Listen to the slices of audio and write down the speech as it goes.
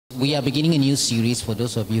We are beginning a new series for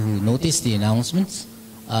those of you who noticed the announcements.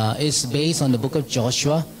 It's based on the book of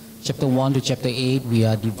Joshua, chapter 1 to chapter 8. We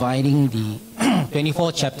are dividing the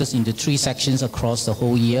 24 chapters into 3 sections across the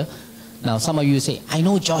whole year. Now, some of you say, I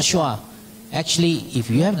know Joshua. Actually, if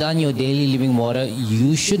you have done your daily living water,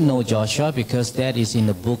 you should know Joshua because that is in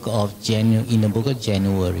the book of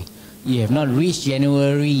January. You have not reached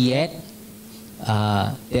January yet,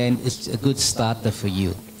 then it's a good starter for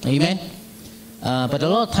you. Amen? But a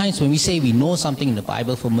lot of times when we say we know something in the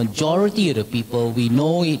Bible, for majority of the people, we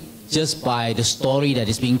know it just by the story that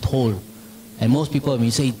is being told. And most people, when we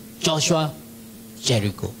say Joshua,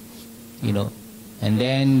 Jericho, and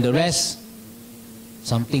then the rest,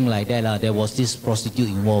 something like that. There was this prostitute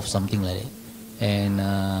involved, something like that. And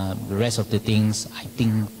the rest of the things, I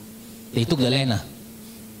think they took the land.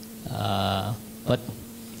 But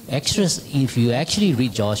if you actually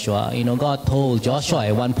read Joshua, God told Joshua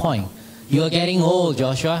at one point, you are getting old,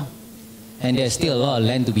 Joshua, and there's still a lot of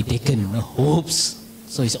land to be taken. Oops.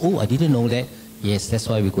 So he said, oh, I didn't know that. Yes, that's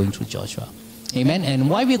why we're going through Joshua. Amen. And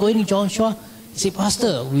why we're going to Joshua? You say,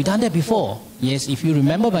 Pastor, we've done that before. Yes, if you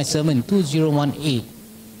remember my sermon 2018,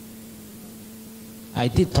 I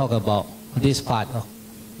did talk about this part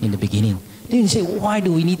in the beginning. Then you say, why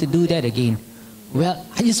do we need to do that again? Well,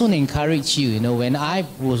 I just want to encourage you, when I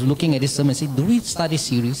was looking at this sermon, I said, do we start this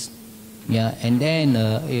series? Yeah, and then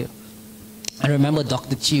I remember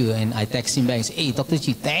Dr. Chiu, and I texted him back and said, hey, Dr.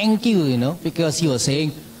 Chiu, thank you, because he was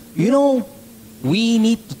saying, we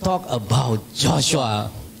need to talk about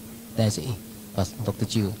Joshua. Then I said, hey, Dr.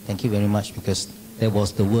 Chiu, thank you very much, because that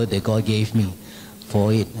was the word that God gave me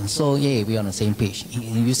for it. And so, yeah, we're on the same page.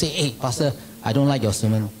 If you say, hey, Pastor, I don't like your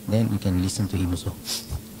sermon, then you can listen to him also.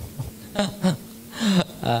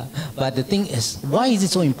 But the thing is, why is it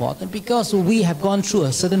so important? Because we have gone through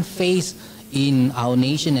a certain phase in our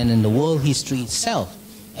nation and in the world history itself.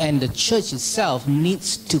 And the church itself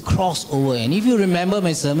needs to cross over. And if you remember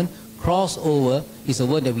my sermon, crossover is a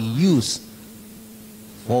word that we used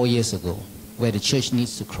 4 years ago, where the church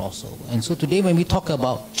needs to cross over. And so today when we talk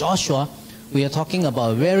about Joshua, we are talking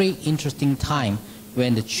about a very interesting time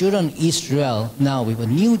when the children of Israel, now with a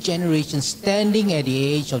new generation standing at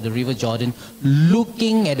the edge of the river Jordan,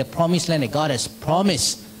 looking at the promised land that God has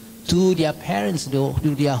promised to their parents, to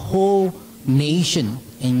their whole nation,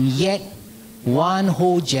 and yet one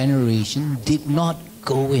whole generation did not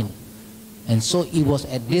go in. And so it was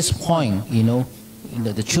at this point,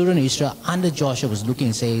 the children of Israel under Joshua was looking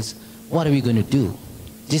and says, what are we going to do?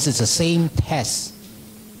 This is the same test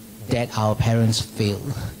that our parents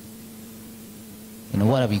failed.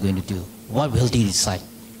 What are we going to do? What will they decide?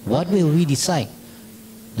 What will we decide?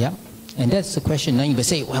 Yeah? And that's the question. Now you may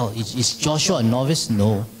say, well, is Joshua a novice?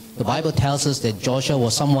 No. The Bible tells us that Joshua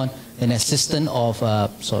was an assistant of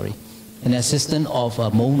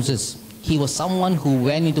Moses. He was someone who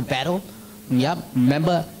went into battle. Yeah,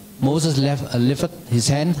 remember Moses lifted his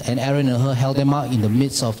hand, and Aaron and Hur held them out in the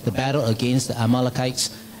midst of the battle against the Amalekites.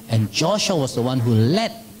 And Joshua was the one who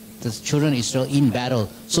led the children of Israel in battle.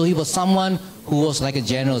 So he was someone who was like a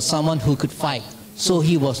general, someone who could fight. So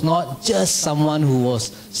he was not just someone who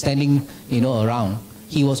was standing, around.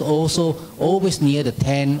 He was also always near the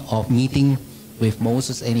tent of meeting with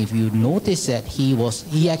Moses. And if you notice that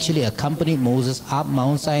he actually accompanied Moses up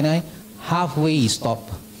Mount Sinai. Halfway he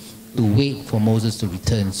stopped to wait for Moses to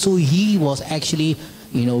return. So he was actually,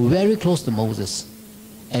 very close to Moses.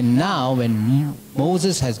 And now when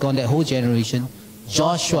Moses has gone, that whole generation,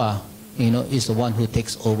 Joshua, is the one who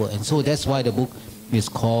takes over. And so that's why the book is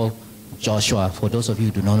called Joshua. For those of you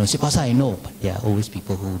who do not know, say, Pastor, I know, but there are always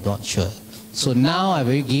people who are not sure. So now I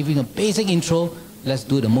will give you a basic intro. Let's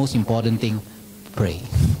do the most important thing, pray.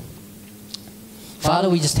 Father,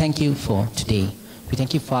 we just thank you for today. We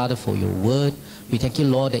thank you, Father, for your word. We thank you,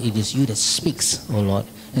 Lord, that it is you that speaks, oh Lord.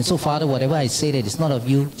 And so, Father, whatever I say that is not of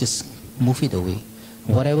you, just move it away.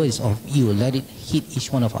 Whatever is of you, let it hit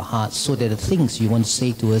each one of our hearts so that the things you want to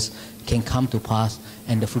say to us can come to pass.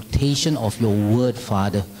 And the fruition of your word,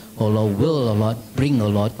 Father, oh Lord, will, oh Lord, bring, oh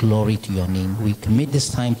Lord, glory to your name. We commit this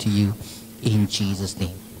time to you in Jesus'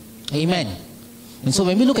 name. Amen. And so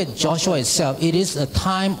when we look at Joshua itself, it is a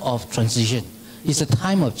time of transition. It's a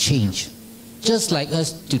time of change. Just like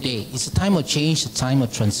us today, it's a time of change, a time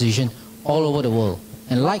of transition all over the world.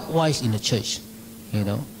 And likewise in the church,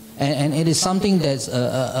 And it is something that's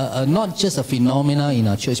not just a phenomena in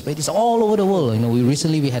our church, but it's all over the world.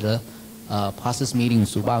 We had a pastors meeting in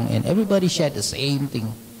Subang, and everybody shared the same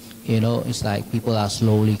thing. It's like people are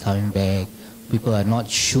slowly coming back. People are not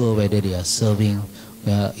sure whether they are serving.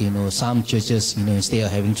 Some churches, instead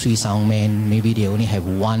of having 3 sound men, maybe they only have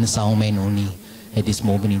 1 sound man only at this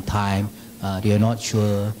moment in time. They are not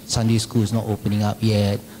sure. Sunday school is not opening up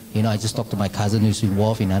yet. You know, I just talked to my cousin who's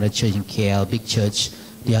involved in another church in KL, big church.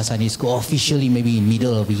 Their Sunday school officially maybe in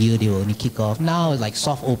middle of the year they will only kick off. Now it's like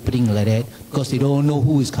soft opening like that because they don't know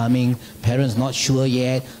who is coming. Parents not sure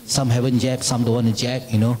yet. Some haven't jabbed, some don't want to jab,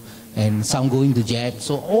 you know, and some going to jab.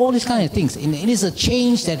 So all these kind of things. And it is a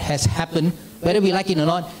change that has happened, whether we like it or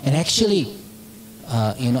not. And actually,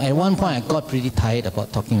 you know, at one point I got pretty tired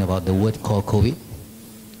about talking about the word called COVID.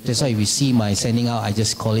 That's why if you see my sending out, I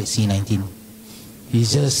just call it C19.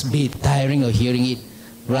 It's just a bit tiring of hearing it.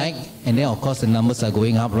 Right? And then of course the numbers are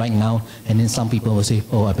going up right now, and then some people will say,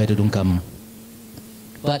 oh, I better don't come.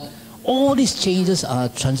 But all these changes are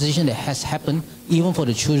transition that has happened even for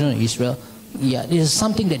the children of Israel. Yeah, this is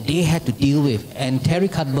something that they had to deal with. And Terry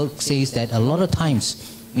Cutberg says that a lot of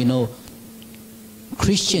times, you know,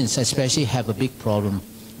 Christians especially have a big problem.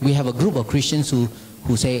 We have a group of Christians who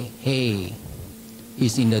say, hey,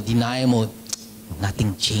 it's in the denial mode.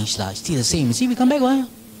 Nothing changed, it's still the same. See, we come back, well,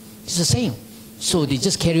 it's the same. So they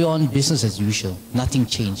just carry on business as usual. Nothing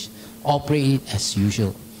changed. Operate as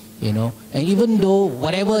usual, you know. And even though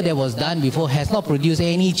whatever that was done before has not produced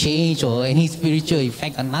any change or any spiritual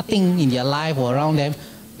effect or nothing in their life or around them,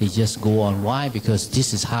 they just go on. Why? Because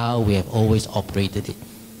this is how we have always operated it.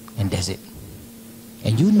 And that's it.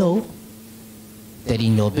 And you know that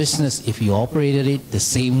in your business, if you operated it the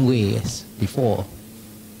same way as before,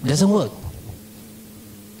 it doesn't work.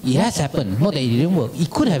 It has happened. Not that it didn't work. It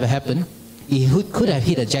could have happened. He could have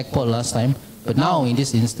hit a jackpot last time, but now in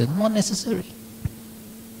this instance, not necessary.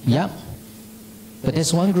 Yeah. But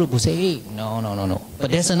there's one group who say, hey, no.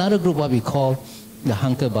 But there's another group what we call the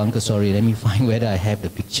hunker bunker. Sorry, let me find whether I have the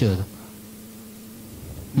picture.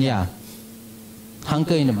 Yeah.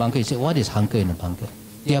 Hunker in the bunker. You say, what is hunker in the bunker?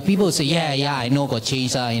 There are people who say, yeah, I know got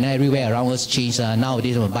changed. You know, everywhere around us changed.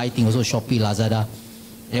 Nowadays, I buy things also Shopee, Lazada.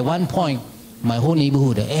 At one point, my whole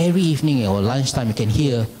neighborhood, every evening or lunchtime, you can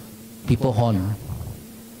hear people horn,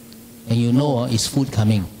 and you know it's food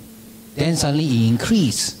coming. Then suddenly it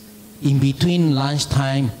increase in between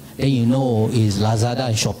lunchtime. Then you know it's Lazada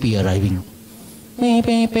and Shopee arriving.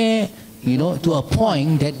 You know, to a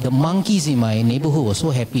point that the monkeys in my neighborhood were so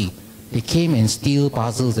happy. They came and steal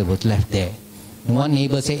parcels that were left there. And one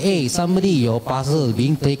neighbor said, hey, somebody, your parcel is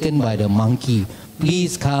being taken by the monkey.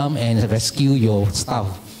 Please come and rescue your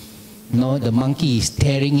stuff. You know, the monkey is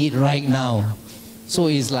tearing it right now. So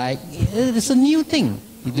it's like, it's a new thing.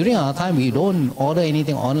 During our time, we don't order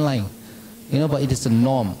anything online. You know, but it is the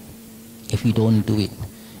norm if we don't do it.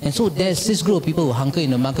 And so there's this group of people who hunker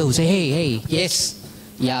in the bunker who say, hey, yes,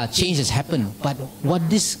 yeah, change has happened. But what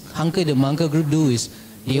this hunker in the bunker group do is,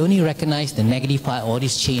 they only recognize the negative part. All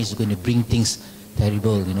this change is going to bring things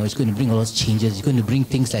terrible. You know, it's going to bring a lot of changes. It's going to bring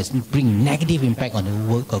things that bring negative impact on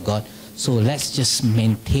the work of God. So let's just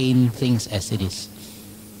maintain things as it is.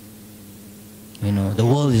 You know, the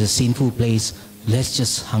world is a sinful place. Let's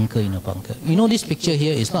just hunker in a bunker. You know, this picture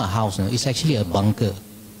here is not a house, no? It's actually a bunker.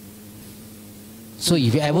 So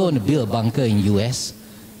if you ever want to build a bunker in US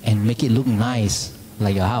and make it look nice,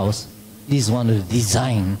 like a house, this is one of the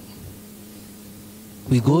design.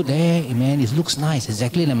 We go there, man, it looks nice,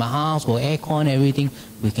 exactly like my house, or aircon, everything.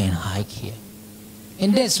 We can hike here.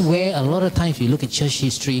 And that's where a lot of times, if you look at church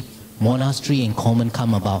history, monastery and common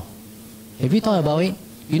come about. Have you thought about it?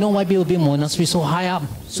 You know why people build monasteries so high up?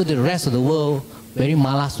 So the rest of the world, very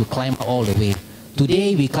malas to climb up all the way.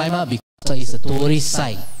 Today we climb up because it's a tourist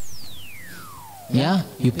site. Yeah?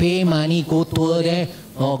 You pay money, go tour there,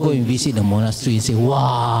 or go and visit the monastery and say,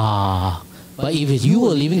 wow. But if you were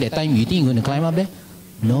living that time, you think you're going to climb up there?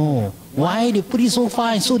 No. Why? They put it so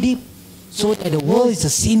far and so deep. So that the world is a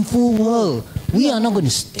sinful world. We are not going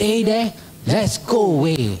to stay there. Let's go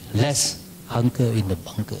away. Let's hunker in the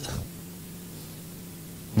bunker.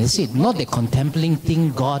 That's it. Not that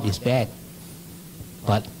contemplating God is bad,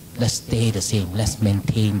 but let's stay the same. Let's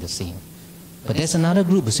maintain the same. But there's another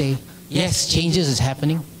group who say, yes, changes is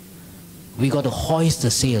happening. We got to hoist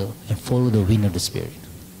the sail and follow the wind of the Spirit.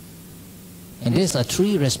 And these are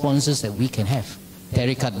three responses that we can have.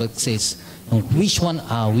 Terry Cutberg says, which one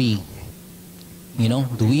are we? You know,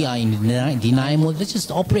 do we are in denial mode? Let's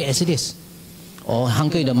just operate as it is. Or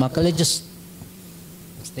hunker in the bunker, let's just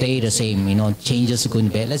stay the same, you know, changes are going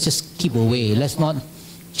bad. Let's just keep away. Let's not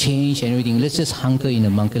change anything. Let's just hunker in the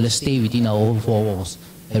bunker. Let's stay within our own four walls.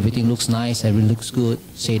 Everything looks nice, everything looks good.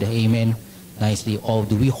 Say the amen nicely. Or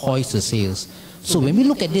do we hoist the sails? So when we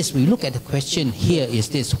look at this, we look at the question here is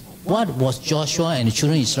this. What was Joshua and the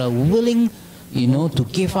children of Israel willing, you know, to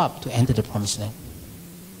give up to enter the promised land?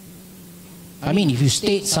 I mean, if you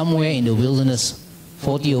stayed somewhere in the wilderness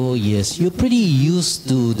 40 over years, you're pretty used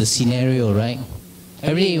to the scenario, right?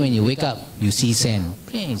 Every day when you wake up, you see sand.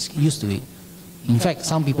 It's used to it. In fact,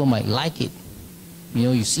 some people might like it. You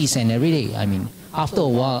know, you see sand every day. I mean, after a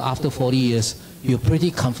while, after 40 years, you're pretty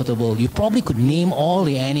comfortable. You probably could name all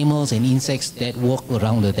the animals and insects that walk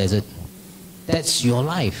around the desert. That's your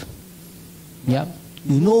life. Yeah?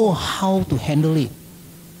 You know how to handle it.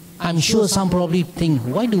 I'm sure some probably think,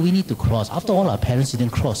 why do we need to cross? After all, our parents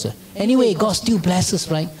didn't cross. Anyway, God still blesses,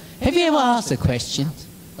 right? Have you ever asked the question?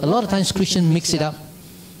 A lot of times Christians mix it up.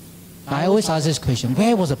 I always ask this question,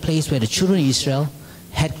 where was a place where the children of Israel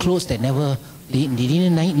had clothes that they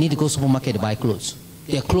didn't need to go to the supermarket to buy clothes.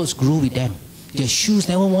 Their clothes grew with them. Their shoes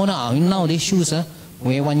never worn out. Nowadays shoes,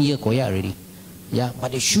 wear 1 year, koyak already. Yeah,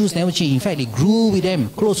 but the shoes never changed. In fact, they grew with them.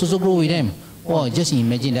 Clothes also grew with them. Oh, just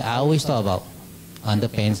imagine that. I always thought about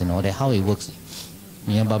underpants and all that, how it works.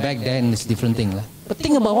 Yeah, but back then it's a different thing. But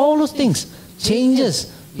think about all those things.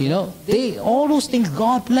 Changes. You know, all those things,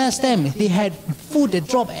 God bless them. They had food that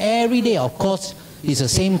dropped every day. Of course, it's the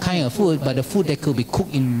same kind of food, but the food that could be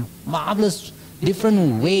cooked in marvelous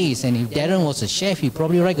different ways. And if Darren was a chef, he'd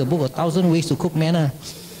probably write a book, 1,000 ways to cook manna.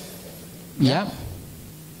 Yeah.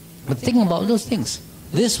 But think about those things.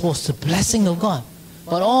 This was the blessing of God.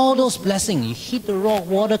 But all those blessings, you hit the rock,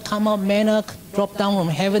 water come up, manna drop down from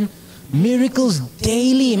heaven. Miracles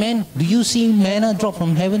daily, man. Do you see manna drop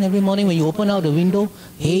from heaven every morning when you open out the window?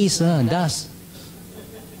 Haze and dust.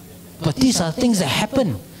 But these are things that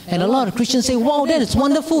happen. And a lot of Christians say, wow, that is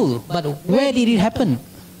wonderful. But where did it happen?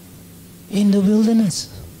 In the wilderness.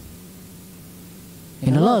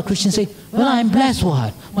 And a lot of Christians say, well, I'm blessed,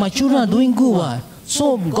 what? My children are doing good, what?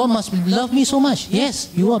 So God must love me so much.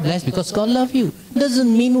 Yes, you are blessed because God loves you.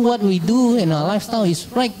 Doesn't mean what we do in our lifestyle is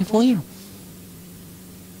right before Him.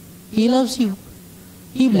 He loves you.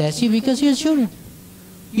 He bless you because you're children.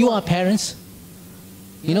 You are parents.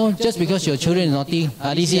 You know, just because your children are naughty,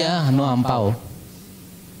 this year, no ampao.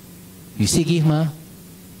 You still give, ma?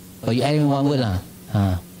 Or you add in one word,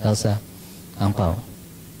 Elsa, ampao.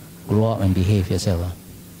 Grow up and behave yourself.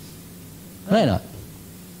 Right or not?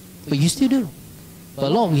 But you still do. But a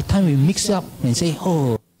lot of the time we mix up and say,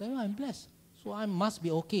 oh, I'm blessed. So I must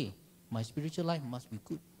be okay. My spiritual life must be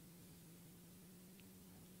good.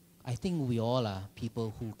 I think we all are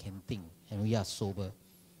people who can think and we are sober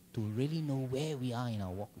to really know where we are in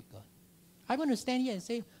our walk with God. I'm going to stand here and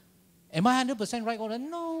say, am I 100% right? Or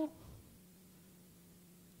no.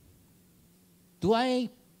 Do I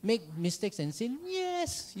make mistakes and sin?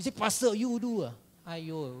 Yes. You say, Pastor, you do.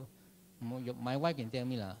 My wife can tell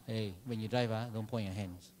me, hey, when you drive, don't point your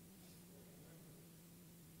hands.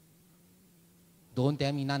 Don't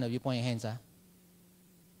tell me none of you point your hands.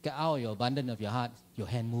 Get out of your abundance of your heart, your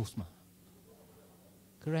hand moves.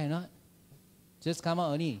 Correct or not? Just come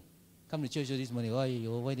out only. Come to church this morning.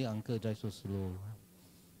 Why the uncle drive so slow?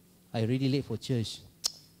 I really late for church.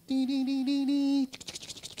 Ding, ding, ding, ding, ding.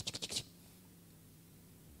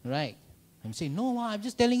 Right. I'm saying, no, I'm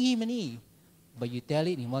just telling him and he. But you tell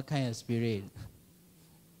it in what kind of spirit?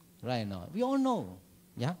 Right or not? We all know.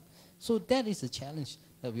 Yeah? So that is the challenge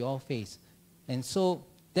that we all face. And so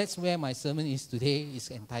that's where my sermon is today. It's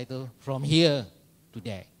entitled, From Here to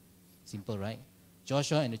There. Simple, right?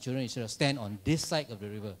 Joshua and the children of Israel stand on this side of the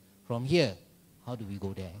river. From here, how do we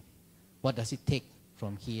go there? What does it take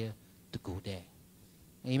from here to go there?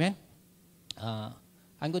 Amen?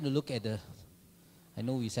 I'm going to look at I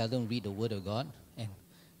know we seldom read the Word of God. And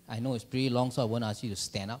I know it's pretty long, so I won't ask you to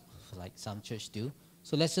stand up like some church do.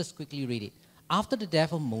 So let's just quickly read it. After the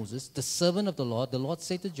death of Moses, the servant of the Lord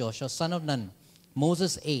said to Joshua, son of Nun,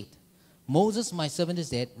 Moses 8, Moses, my servant, is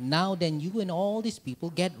dead. Now then, you and all these people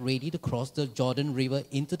get ready to cross the Jordan River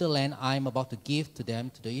into the land I am about to give to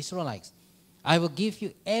them, to the Israelites. I will give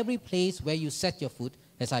you every place where you set your foot,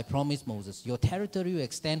 as I promised Moses. Your territory will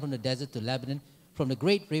extend from the desert to Lebanon, from the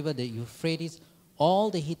great river, the Euphrates, all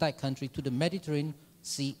the Hittite country to the Mediterranean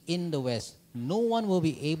Sea in the west. No one will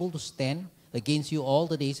be able to stand against you all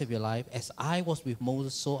the days of your life. As I was with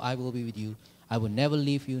Moses, so I will be with you. I will never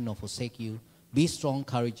leave you nor forsake you. Be strong,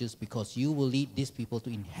 courageous, because you will lead these people to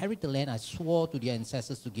inherit the land I swore to their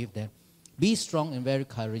ancestors to give them. Be strong and very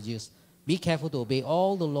courageous. Be careful to obey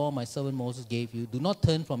all the law my servant Moses gave you. Do not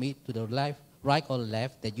turn from it to the right or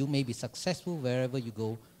left, that you may be successful wherever you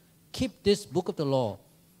go. Keep this book of the law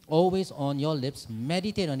always on your lips.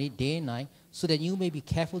 Meditate on it day and night, so that you may be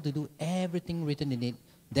careful to do everything written in it.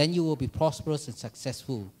 Then you will be prosperous and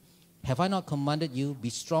successful. Have I not commanded you? Be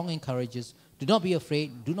strong and courageous. Do not be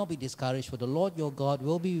afraid. Do not be discouraged, for the Lord your God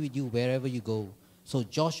will be with you wherever you go. So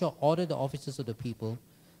Joshua ordered the officers of the people,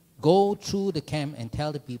 go through the camp and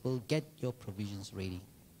tell the people, get your provisions ready.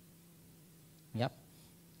 Yep.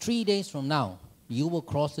 3 days from now, You will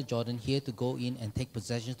cross the Jordan here to go in and take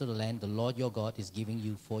possession to the land the Lord your God is giving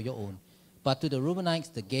you for your own. But to the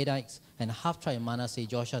Reubenites, the Gadites, and half-tribe of Manasseh,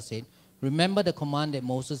 Joshua said, remember the command that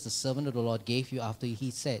Moses, the servant of the Lord, gave you after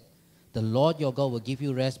he said, the Lord your God will give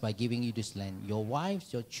you rest by giving you this land. Your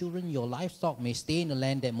wives, your children, your livestock may stay in the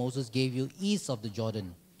land that Moses gave you east of the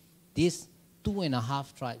Jordan. These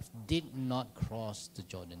 2.5 tribes did not cross the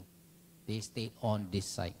Jordan. They stayed on this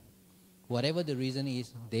side. Whatever the reason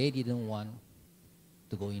is, they didn't want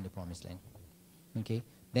to go in the promised land. Okay?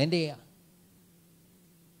 Then they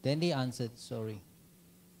answered,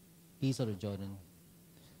 east of the Jordan.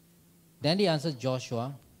 Then they answered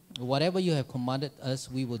Joshua, whatever you have commanded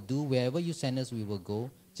us, we will do. Wherever you send us, we will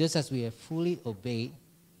go, just as we have fully obeyed.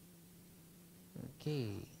 Okay.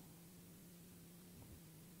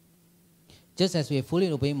 Just as we have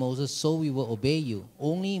fully obeyed Moses, so we will obey you.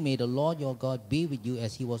 Only may the Lord your God be with you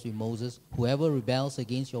as he was with Moses. Whoever rebels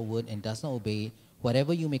against your word and does not obey it,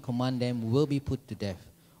 whatever you may command them will be put to death.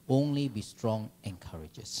 Only be strong and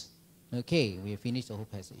courageous. Okay, we have finished the whole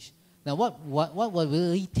passage. Now, what will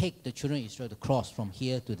really take the children of Israel to cross from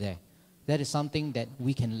here to there? That is something that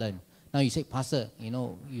we can learn. Now, you say, Pastor,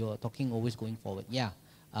 you're talking always going forward. Yeah,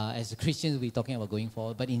 as Christians, we're talking about going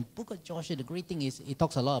forward. But in book of Joshua, the great thing is it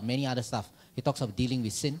talks a lot of many other stuff. It talks about dealing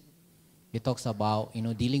with sin. It talks about,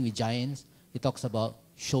 dealing with giants. It talks about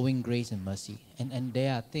showing grace and mercy. And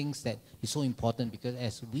there are things that is so important because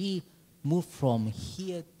as we move from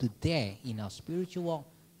here to there in our spiritual walk,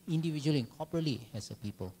 individually and corporately as a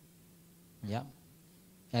people, yeah,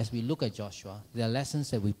 as we look at Joshua, there are lessons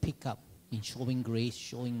that we pick up in showing grace,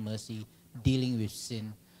 showing mercy, dealing with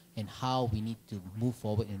sin, and how we need to move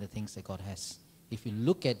forward in the things that God has. If you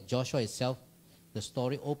look at Joshua itself, the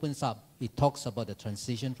story opens up. It talks about the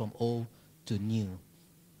transition from old to new.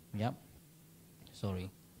 Yeah. And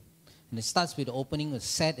it starts with the opening with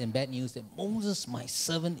sad and bad news that Moses, my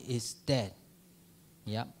servant, is dead.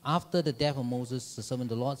 Yeah. After the death of Moses, the servant,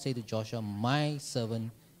 the Lord said to Joshua, my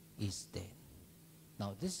servant is dead.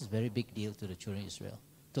 Now, this is a very big deal to the children of Israel.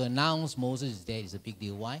 To announce Moses is dead is a big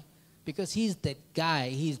deal. Why? Because he's that guy,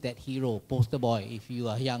 he's that hero, poster boy. If you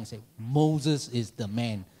are young, say, Moses is the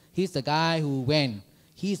man. He's the guy who went.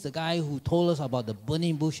 He's the guy who told us about the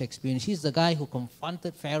burning bush experience. He's the guy who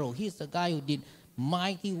confronted Pharaoh. He's the guy who did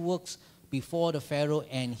mighty works before the Pharaoh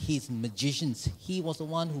and his magicians. He was the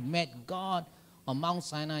one who met God on Mount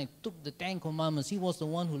Sinai, took the 10 Commandments. He was the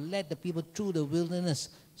one who led the people through the wilderness,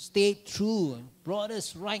 stayed true, and brought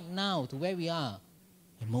us right now to where we are.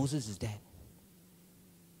 And Moses is dead.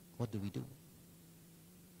 What do we do?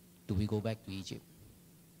 Do we go back to Egypt?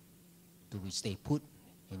 Do we stay put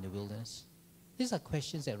in the wilderness? These are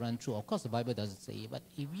questions that run through. Of course, the Bible doesn't say it, but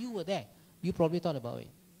if you were there, you probably thought about it.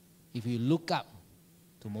 If you look up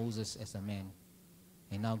to Moses as a man,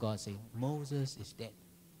 and now God says, Moses is dead.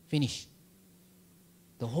 Finish.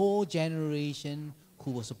 The whole generation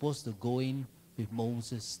who was supposed to go in with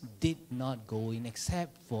Moses did not go in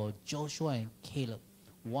except for Joshua and Caleb.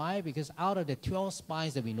 Why? Because out of the 12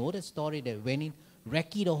 spies that we know the story that went in,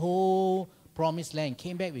 recce the whole promised land,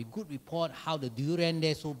 came back with good report how the durian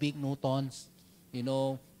there so big, no thorns,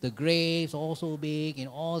 the grapes also big and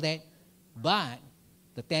all that. But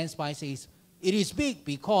the 10 spies says, it is big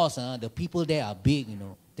because the people there are big,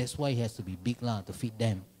 That's why it has to be big to feed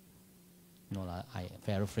them. I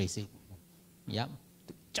paraphrase it. Yeah.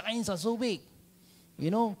 The giants are so big.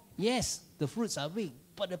 Yes, the fruits are big,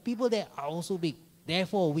 but the people there are also big.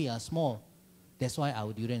 Therefore, we are small. That's why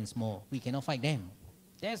our durian is small. We cannot fight them.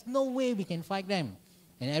 There's no way we can fight them.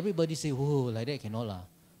 And everybody say, whoa, like that cannot.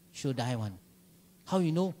 Sure die one. How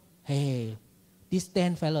you know? Hey, this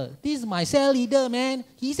 10 fella, this is my cell leader, man.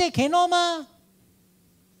 He said cannot, ma.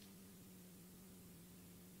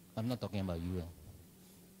 I'm not talking about you.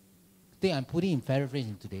 I think I'm putting in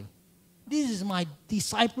paraphrasing today. This is my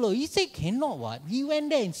disciple. He said cannot what? He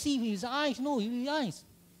went there and see with his eyes. No, with his eyes.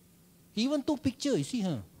 He even took picture. You see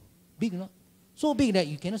her? Big, no? So big that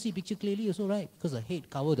you cannot see picture clearly also, right? Because the head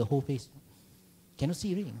cover the whole face. Cannot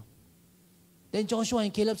see really. Then Joshua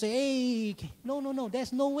and Caleb say, hey, no,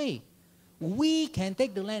 there's no way. We can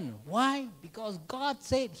take the land. Why? Because God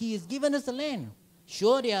said He has given us the land.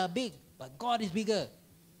 Sure, they are big, but God is bigger.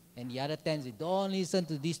 And the other 10 say, don't listen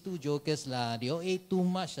to these two jokers. They all ate too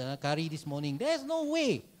much curry this morning. There's no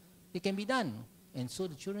way it can be done. And so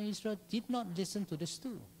the children of Israel did not listen to this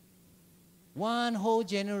too. One whole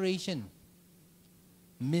generation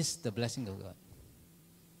missed the blessing of God,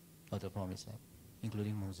 of the promised land,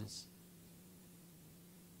 including Moses.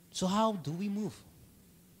 So how do we move?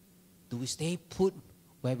 Do we stay put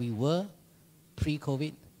where we were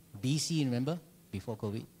pre-COVID? BC, remember? Before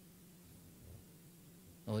COVID.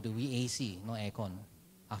 Or do we AC, not aircon,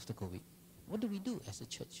 after COVID? What do we do as a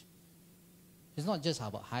church? It's not just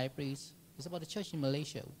about high praise. It's about the church in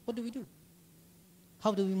Malaysia. What do we do?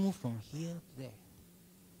 How do we move from here to there?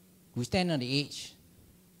 We stand on the edge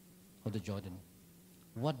of the Jordan.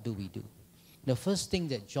 What do we do? The first thing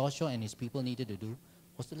that Joshua and his people needed to do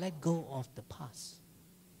was to let go of the past.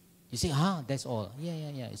 You say, that's all.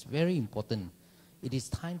 Yeah. It's very important. It is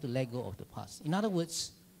time to let go of the past. In other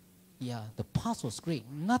words, the past was great.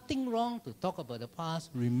 Nothing wrong to talk about the past,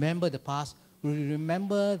 remember the past. We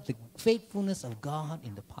remember the faithfulness of God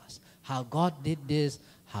in the past. How God did this,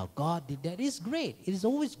 how God did that. It's great. It is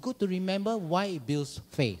always good to remember why it builds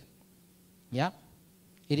faith. Yeah?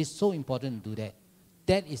 It is so important to do that.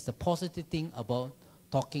 That is the positive thing about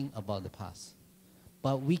talking about the past.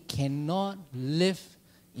 But we cannot live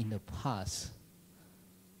in the past.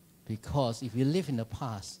 Because if we live in the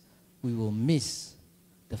past, we will miss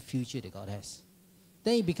the future that God has.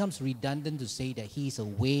 Then it becomes redundant to say that He is a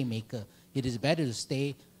way maker. It is better to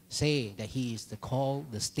say that He is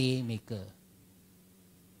the stay maker.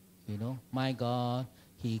 You know, my God,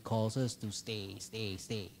 He calls us to stay.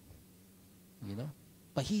 You know,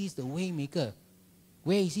 but He is the way maker.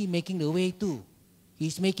 Where is He making the way to?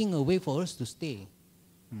 He's making a way for us to stay.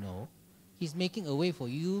 No, He's making a way for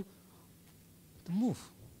you to move.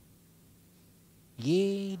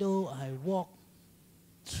 Yea, though I walk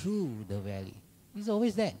through the valley. It's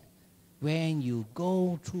always that. When you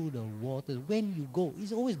go through the water, when you go,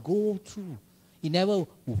 it's always go through. It never,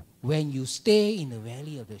 when you stay in the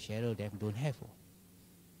valley of the shadow of death, don't have.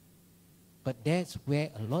 But that's where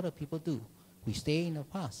a lot of people do. We stay in the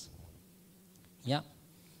past. Yeah.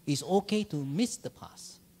 It's okay to miss the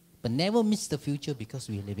past, but never miss the future because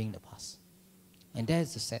we're living in the past. And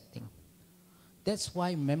that's the sad thing. That's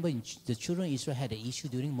why, remember, the children of Israel had an issue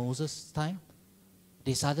during Moses' time.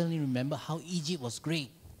 They suddenly remember how Egypt was great.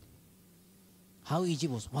 How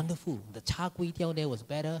Egypt was wonderful. The char kway teow there was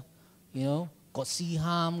better. You know, got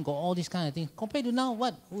siham, got all these kind of things. Compared to now,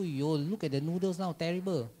 what? Oh, look at the noodles now,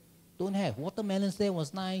 terrible. Don't have. Watermelons there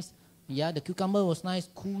was nice. Yeah, the cucumber was nice,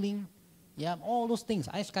 cooling. Yeah, all those things.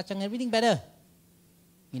 Ice kacang, everything better.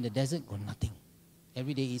 In the desert, got nothing.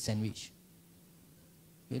 Every day eat sandwich.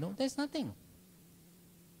 You know, there's nothing.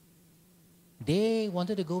 They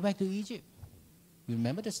wanted to go back to Egypt. You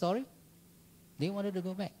remember the story? They wanted to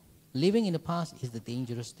go back. Living in the past is the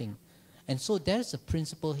dangerous thing. And so there's a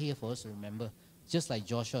principle here for us to remember. Just like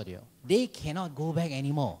Joshua there. They cannot go back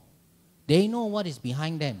anymore. They know what is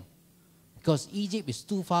behind them. Because Egypt is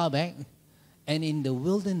too far back. And in the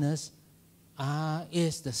wilderness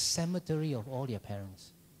is the cemetery of all their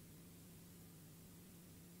parents.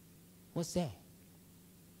 What's there?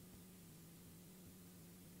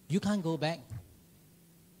 You can't go back.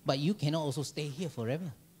 But you cannot also stay here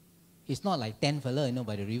forever. It's not like 10 fella,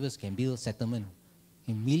 by the rivers can build settlement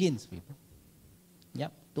in millions of people.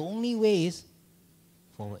 Yep. The only way is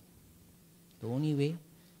forward. The only way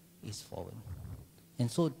is forward. And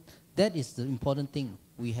so that is the important thing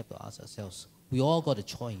we have to ask ourselves. We all got a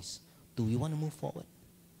choice. Do we want to move forward?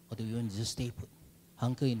 Or do we want to just stay put?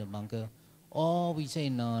 Hunker in the bunker? Or we say,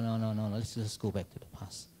 no, let's just go back to the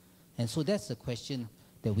past. And so that's the question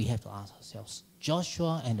that we have to ask ourselves.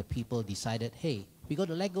 Joshua and the people decided, hey, we got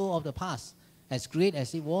to let go of the past. As great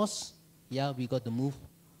as it was, we got to move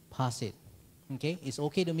past it. Okay? It's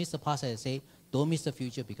okay to miss the past, as I say. Don't miss the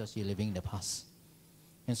future because you're living in the past.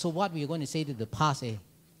 And so what we're going to say to the past is,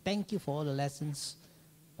 thank you for all the lessons,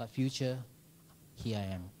 but future, here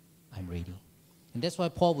I am. I'm ready. And that's why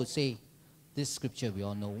Paul would say, this scripture we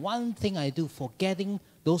all know, one thing I do, forgetting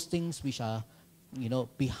those things which are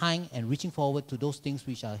behind and reaching forward to those things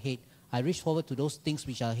which are ahead. I reach forward to those things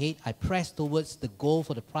which are ahead. I press towards the goal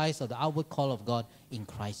for the prize of the outward call of God in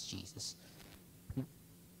Christ Jesus.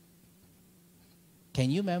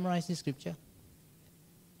 Can you memorize this scripture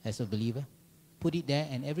as a believer? Put it there,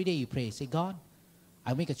 and every day you pray. Say, God,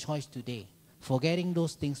 I make a choice today, forgetting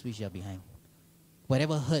those things which are behind.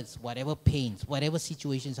 Whatever hurts, whatever pains, whatever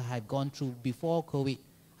situations I have gone through before COVID,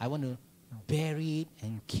 I want to bury it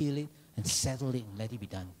and kill it and settle it and let it be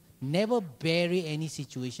done. Never bury any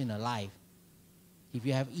situation alive. If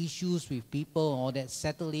you have issues with people or all that,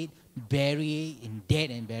 settle it, bury it in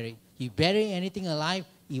dead and bury it. If you bury anything alive,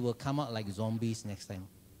 it will come out like zombies next time.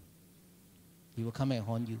 It will come and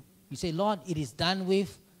haunt you. You say, Lord, it is done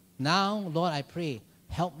with. Now, Lord, I pray,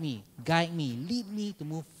 help me, guide me, lead me to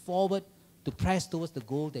move forward, to press towards the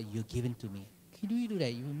goal that you've given to me. Can you do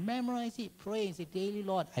that? You memorize it, pray, and say, daily,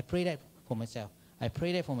 Lord, I pray that for myself. I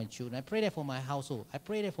pray that for my children. I pray that for my household. I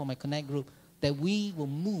pray that for my Connect group, that we will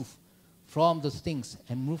move from those things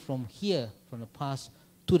and move from here, from the past,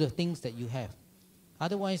 to the things that you have.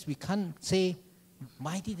 Otherwise, we can't say,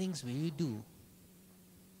 mighty things will you do.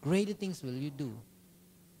 Greater things will you do.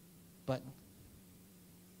 But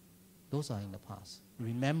those are in the past.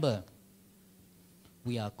 Remember,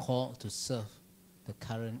 we are called to serve the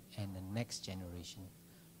current and the next generation.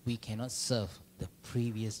 We cannot serve the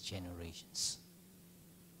previous generations.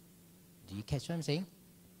 Do you catch what I'm saying?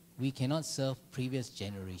 We cannot serve previous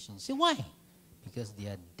generations. Say, why? Because they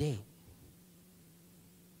are dead.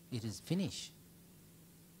 It is finished.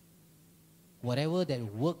 Whatever that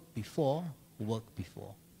worked before.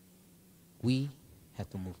 We have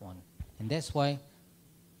to move on. And that's why,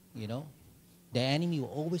 the enemy will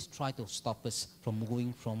always try to stop us from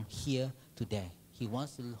moving from here to there. He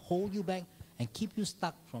wants to hold you back and keep you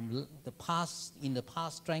stuck from the past, in the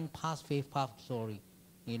past strength, past faith, past story.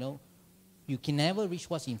 You can never reach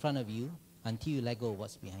what's in front of you until you let go of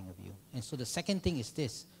what's behind of you. And so the second thing is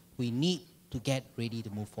this. We need to get ready to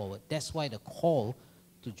move forward. That's why the call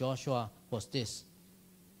to Joshua was this.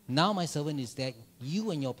 Now my servant is that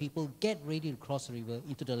you and your people get ready to cross the river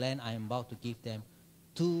into the land I am about to give them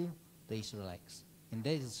to the Israelites. And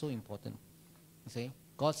that is so important. You see,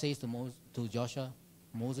 God says to Joshua,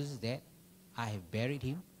 Moses is dead. I have buried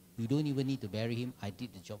him. You don't even need to bury him. I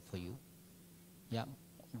did the job for you. Yeah.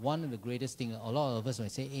 One of the greatest things, a lot of us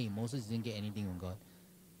might say, hey, Moses didn't get anything from God.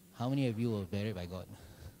 How many of you were buried by God?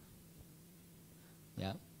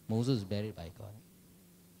 Yeah. Moses is buried by God.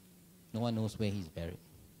 No one knows where he's buried,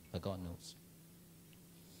 but God knows.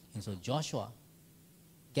 And so Joshua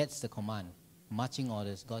gets the command, marching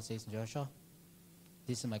orders. God says, Joshua,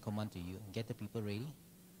 this is my command to you. Get the people ready.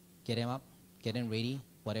 Get them up. Get them ready.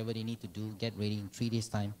 Whatever they need to do, get ready. In 3 days'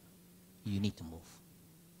 time, you need to move.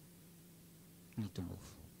 You need to move.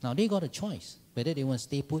 Now, they got a choice, whether they want to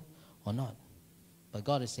stay put or not. But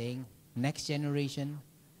God is saying, next generation,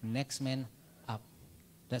 next man up.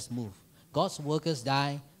 Let's move. God's workers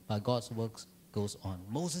die, but God's works goes on.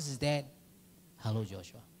 Moses is dead. Hello,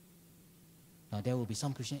 Joshua. Now, there will be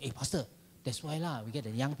some Christian, hey, Pastor, that's why lah, we get the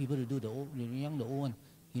young people to do the old one.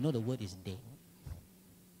 You know the word is dead.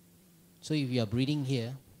 So if you are breathing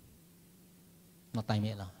here, not time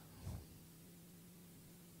yet lah.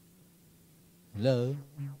 Hello?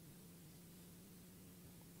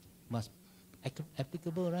 Must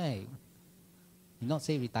applicable, right? You not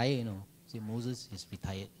say retire, Say Moses is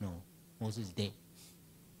retired. No. Moses is dead.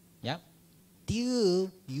 Yeah? Till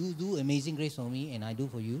you do amazing grace for me and I do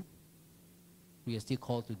for you, we are still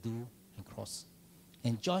called to do and cross.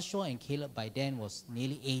 And Joshua and Caleb by then was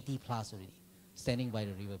nearly 80 plus already, standing by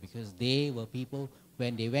the river, because they were people,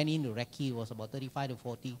 when they went into Recce, it was about 35 to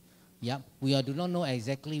 40. Yeah, we do not know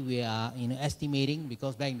exactly. We are estimating,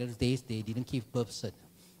 because back in those days they didn't keep birth cert.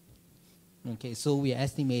 Okay, so we are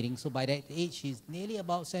estimating. So by that age, he's nearly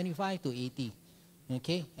about 75 to 80.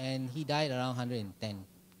 Okay, and he died around 110.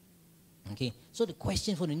 Okay, so the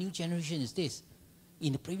question for the new generation is this.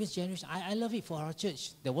 In the previous generation, I love it for our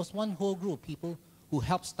church. There was one whole group of people who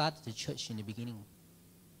helped start the church in the beginning.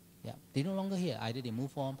 Yeah, they're no longer here. Either they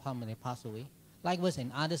move on, or they pass away. Likewise,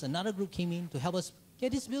 and others, another group came in to help us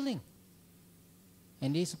get this building.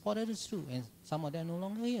 And they supported us too. And some of them are no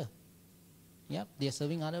longer here. Yep, they're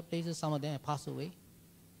serving other places. Some of them have passed away.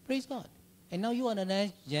 Praise God. And now you are the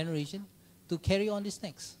next generation to carry on this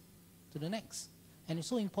to the next. And it's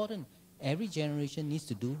so important. Every generation needs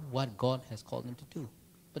to do what God has called them to do.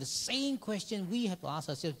 But the same question we have to ask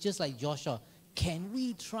ourselves, just like Joshua, can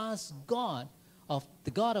we trust God,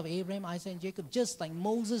 the God of Abraham, Isaac, and Jacob, just like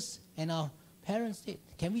Moses and our parents did?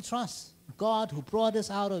 Can we trust God who brought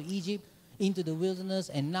us out of Egypt into the wilderness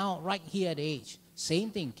and now right here at the age?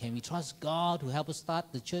 Same thing. Can we trust God who helped us start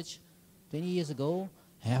the church 20 years ago,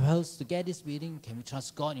 help us to get this building? Can we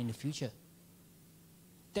trust God in the future?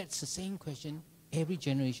 That's the same question every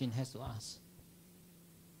generation has to ask.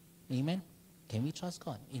 Amen? Can we trust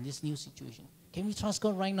God in this new situation? Can we trust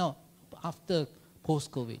God right now after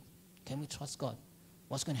post-COVID? Can we trust God?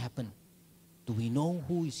 What's going to happen? Do we know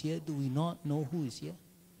who is here? Do we not know who is here?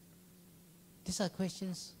 These are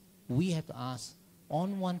questions we have to ask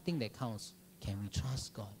on one thing that counts. Can we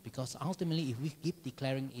trust God? Because ultimately, if we keep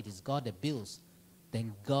declaring it is God that builds,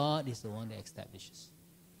 then God is the one that establishes.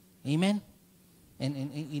 Amen? And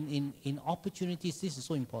in opportunities, this is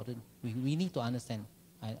so important. We need to understand.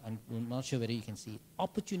 I'm not sure whether you can see it.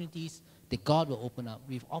 Opportunities that God will open up.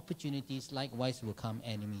 With opportunities, likewise will come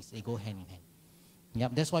enemies. They go hand in hand.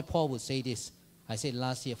 Yep, that's why Paul would say this. I said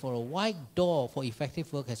last year, for a wide door for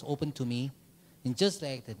effective work has opened to me. And just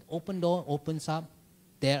like the open door opens up,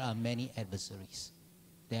 there are many adversaries.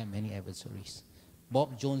 There are many adversaries.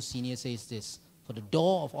 Bob Jones Sr. says this, for the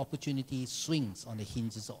door of opportunity swings on the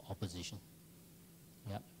hinges of opposition.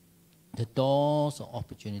 Yep. The doors of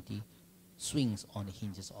opportunity swings on the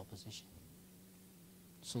hinges of opposition.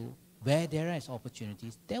 So where there is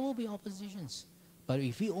opportunities, there will be oppositions. But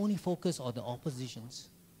if we only focus on the oppositions,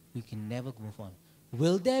 we can never move on.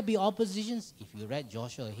 Will there be oppositions? If you read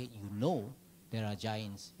Joshua ahead, you know there are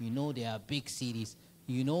giants. You know there are big cities.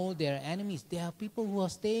 You know there are enemies. There are people who are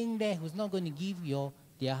staying there who's not going to give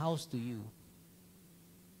their house to you.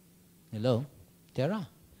 Hello? There are.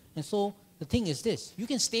 And so the thing is this. You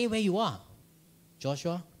can stay where you are,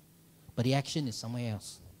 Joshua, but the action is somewhere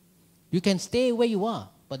else. You can stay where you are,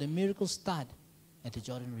 but the miracles start at the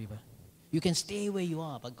Jordan River. You can stay where you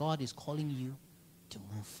are, but God is calling you to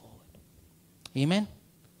move forward. Amen?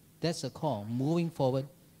 That's the call, moving forward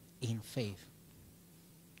in faith.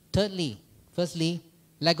 Firstly,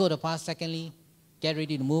 let go of the past. Secondly, get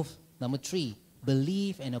ready to move. Number 3,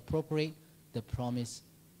 believe and appropriate the promise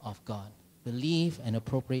of God. Believe and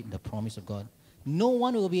appropriate the promise of God. No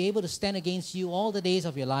one will be able to stand against you all the days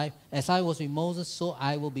of your life. As I was with Moses, so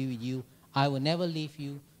I will be with you. I will never leave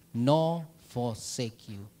you nor forsake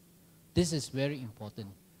you. This is very important.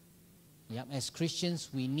 Yep. As Christians,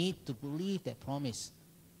 we need to believe that promise.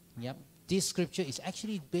 Yep. This scripture is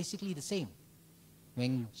actually basically the same.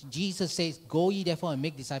 When Jesus says, "Go ye therefore and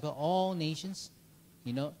make disciples of all nations,"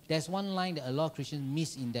 there's one line that a lot of Christians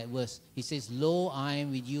miss in that verse. He says, "Lo, I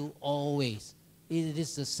am with you always." It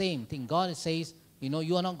is the same thing. God says,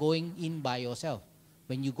 you are not going in by yourself.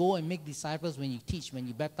 When you go and make disciples, when you teach, when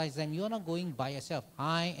you baptize them, you are not going by yourself.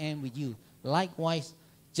 I am with you. Likewise,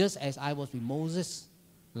 just as I was with Moses,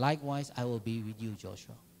 likewise I will be with you,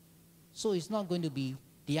 Joshua. So it's not going to be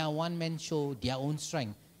their one-man show, their own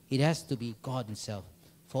strength. It has to be God himself.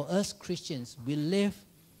 For us Christians, we live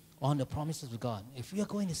on the promises of God. If we are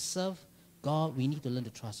going to serve God, we need to learn to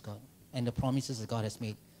trust God and the promises that God has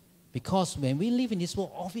made. Because when we live in this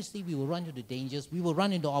world, obviously we will run into dangers, we will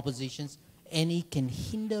run into oppositions, and it can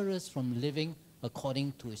hinder us from living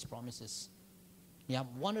according to his promises. Yeah,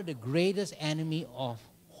 one of the greatest enemy of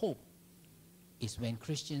hope is when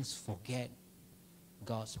Christians forget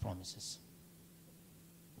God's promises.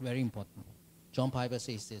 Very important. John Piper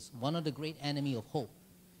says this: one of the great enemy of hope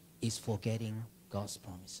is forgetting God's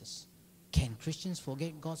promises. Can Christians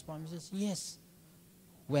forget God's promises? Yes.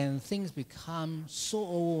 When things become so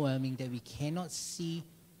overwhelming that we cannot see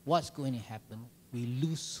what's going to happen, we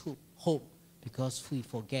lose hope because we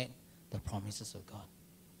forget the promises of God.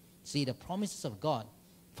 See, the promises of God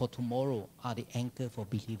for tomorrow are the anchor for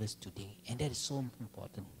believers today. And that is so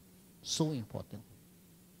important. So important.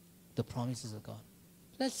 The promises of God.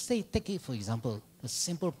 Let's say, take it for example, a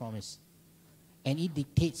simple promise. And it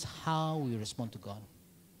dictates how we respond to God.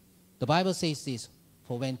 The Bible says this: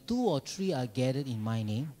 for when 2 or 3 are gathered in my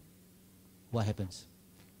name, what happens?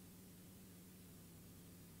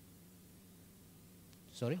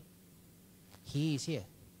 Sorry? He is here.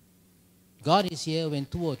 God is here when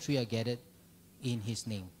 2 or 3 are gathered in his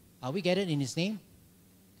name. Are we gathered in his name?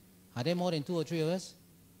 Are there more than 2 or 3 of us?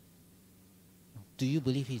 Do you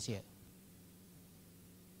believe he's here?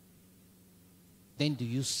 Then do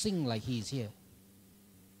you sing like he is here?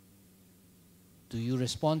 Do you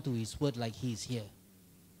respond to his word like he is here?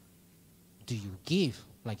 Do you give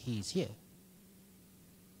like he is here?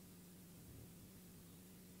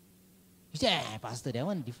 You say, Pastor, that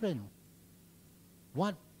one different.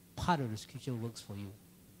 What part of the scripture works for you?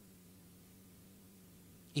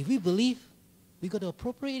 If we believe, we got to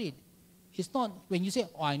appropriate it. It's not when you say,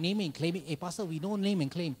 "Oh, I name and claim it." Hey, Pastor, we don't name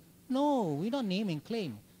and claim. No, we don't name and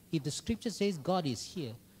claim. If the scripture says God is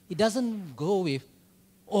here, it doesn't go with,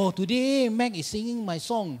 "Oh, today Mac is singing my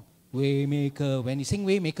song, Waymaker." When he sing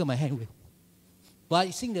Waymaker, my hand will. But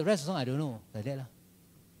he sing the rest of the song, I don't know. Like that.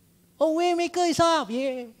 Oh, Waymaker is up,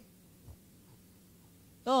 yeah.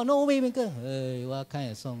 Oh, no Waymaker. Hey, what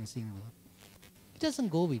kind of song sing? It doesn't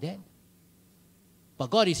go with that. But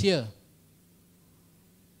God is here.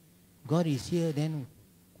 God is here, then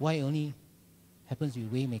why only happens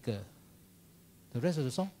with Waymaker? The rest of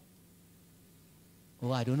the song?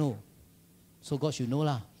 Oh, I don't know. So God should know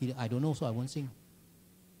lah. I don't know, so I won't sing.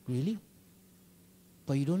 Really?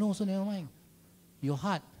 But you don't know, so never mind. Your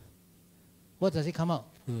heart, what does it come out?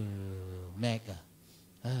 Mac.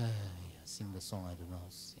 Sing the song, I don't know how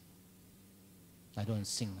to sing. I don't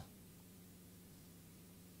sing.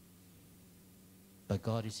 But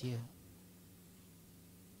God is here.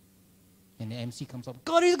 And the MC comes up,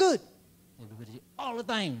 "God is good." Everybody, all the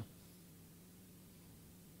time.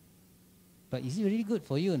 But is it really good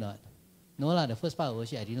for you or not? No lah, the first part of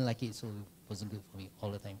worship, I didn't like it, so it wasn't good for me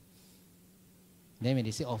all the time. Then when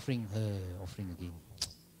they say offering, offering again.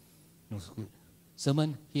 No, so good.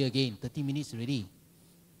 Sermon, here again, 30 minutes already.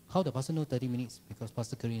 How the pastor know 30 minutes? Because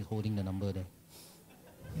Pastor Kareem is holding the number there.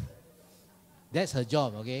 That's her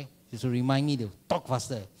job, okay? Just to remind me to talk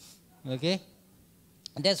faster, okay?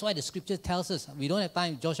 And that's why the scripture tells us, we don't have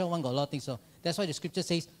time, Joshua 1 got a lot of things, so that's why the scripture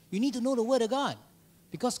says, you need to know the word of God.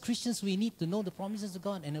 Because Christians, we need to know the promises of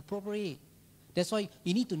God and appropriate. That's why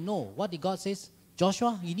you need to know what the God says.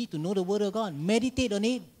 Joshua, you need to know the word of God. Meditate on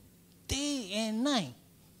it day and night.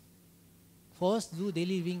 For us to do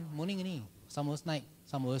daily living, morning and evening. Some of us night,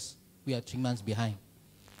 some of us, we are 3 months behind.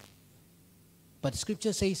 But the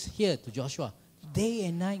scripture says here to Joshua, day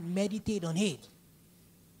and night meditate on it.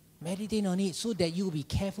 Meditate on it so that you will be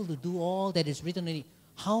careful to do all that is written in it.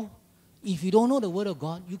 How? If you don't know the word of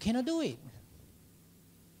God, you cannot do it.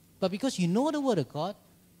 But because you know the word of God,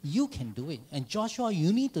 you can do it. And Joshua,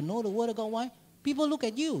 you need to know the word of God. Why? People look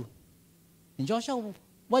at you. And Joshua,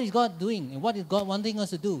 what is God doing? And what is God wanting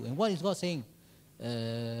us to do? And what is God saying?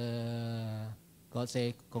 God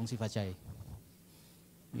say, Kong si facai.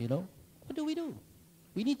 You know? What do?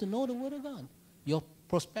 We need to know the word of God. Your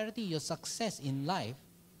prosperity, your success in life,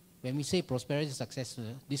 when we say prosperity, success,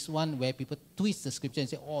 this one where people twist the scripture and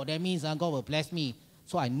say, oh, that means God will bless me.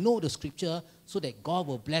 So I know the scripture so that God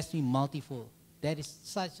will bless me multifold. That is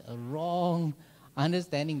such a wrong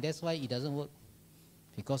understanding. That's why it doesn't work.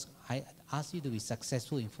 Because I ask you to be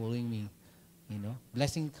successful in following me. You know,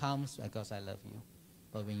 blessing comes because I love you.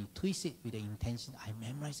 But when you twist it with the intention, I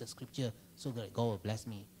memorize the scripture so that God will bless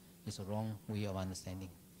me, it's a wrong way of understanding.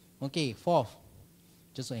 Okay, fourth,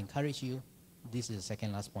 just to encourage you, this is the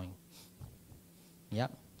second last point.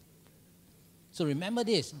 Yep. So remember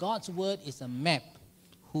this, God's word is a map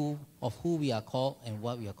of who we are called and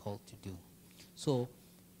what we are called to do. So,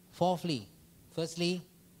 firstly,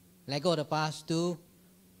 let go of the past. 2,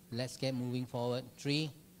 let's get moving forward. 3,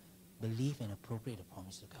 believe and appropriate the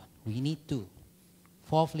promise of God. We need to.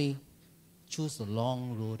 Fourthly, choose the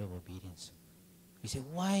long road of obedience. We say,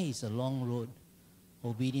 why is a long road?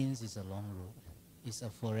 Obedience is a long road. It's a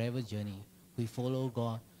forever journey. We follow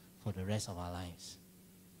God for the rest of our lives.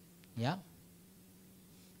 Yeah?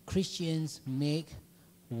 Christians make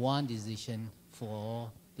one decision for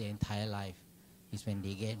their entire life. Is when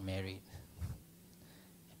they get married.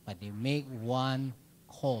 But they make one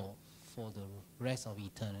call for the rest of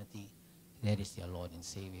eternity. That is their Lord and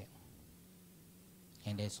Savior.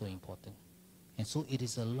 And that's so important. And so it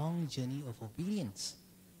is a long journey of obedience.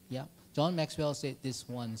 Yeah. John Maxwell said this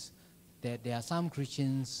once, that there are some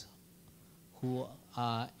Christians who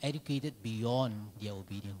are educated beyond their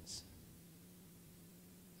obedience.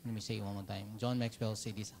 Let me say it one more time. John Maxwell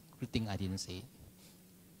said this. Good thing I didn't say it.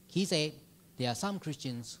 He said, there are some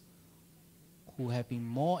Christians who have been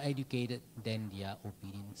more educated than their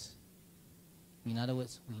obedience. In other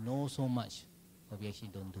words, we know so much, but we actually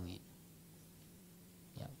don't do it.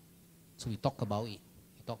 Yeah. So we talk about it.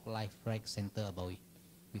 We talk life right center about it.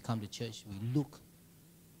 We come to church, we look,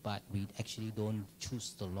 but we actually don't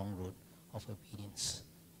choose the long road of obedience.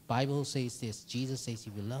 Bible says this. Jesus says,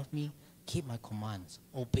 if you love me, keep my commands.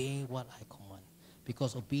 Obey what I command.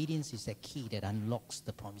 Because obedience is the key that unlocks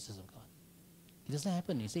the promises of God. It doesn't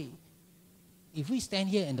happen. You see, if we stand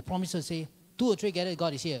here and the promises say, 2 or 3 gathered,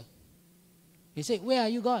 God is here. He said, where are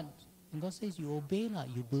you, God? And God says, you obey,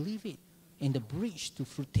 you believe it. And the bridge to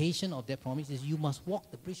fruition of that promise is you must walk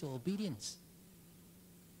the bridge of obedience.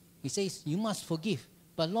 He says, you must forgive.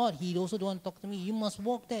 But Lord, He also don't want to talk to me. You must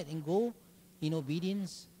walk that and go in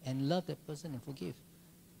obedience and love that person and forgive.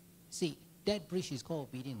 See, that bridge is called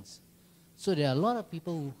obedience. So there are a lot of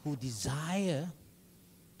people who desire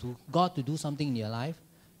God to do something in their life,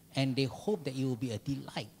 and they hope that it will be a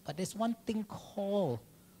delight. But there's one thing called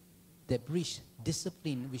that bridge,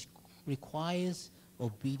 discipline, which requires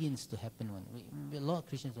obedience to happen. A lot of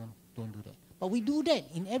Christians don't do that. But we do that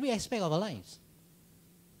in every aspect of our lives.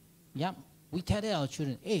 Yeah, we tell our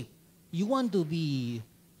children, hey, you want to be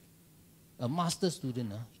a master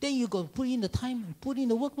student, then you got to put in the time and put in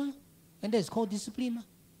the work, and that's called discipline.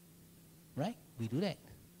 Right? We do that.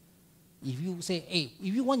 If you say, hey,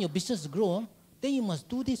 if you want your business to grow, then you must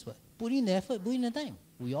do this. Put in the effort, put in the time.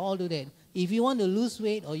 We all do that. If you want to lose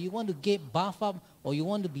weight, or you want to get buff up, or you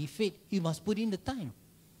want to be fit, you must put in the time.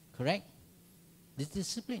 Correct? This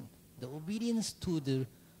discipline, the obedience to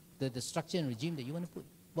the structure and regime that you want to put.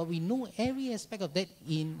 But we know every aspect of that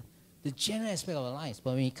in the general aspect of our lives.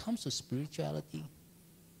 But when it comes to spirituality,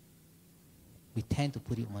 we tend to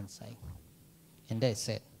put it one side. And that's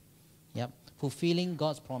it. Yep. Fulfilling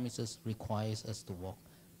God's promises requires us to walk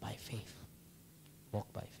by faith.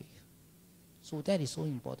 Walk by faith. So that is so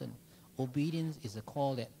important. Obedience is a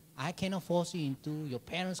call that I cannot force you into, your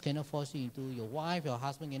parents cannot force you into, your wife, your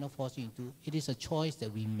husband cannot force you into. It is a choice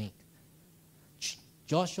that we make.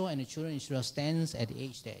 Joshua and the children of Israel stands at the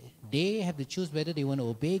age there. They have to choose whether they want to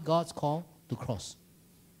obey God's call to cross.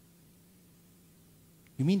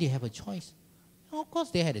 You mean they have a choice? No, of course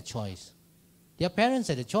they had a choice. Their parents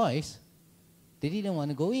had a choice. They didn't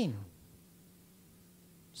want to go in.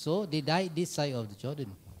 So they died this side of the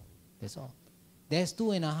Jordan. That's all. There's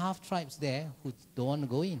 2.5 tribes there who don't want to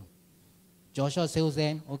go in. Joshua tells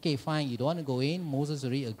them, okay, fine, you don't want to go in. Moses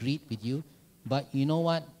already agreed with you. But you know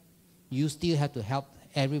what? You still have to help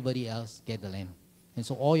everybody else get the land. And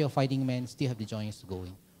so all your fighting men still have to join us to go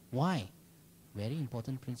in. Why? Very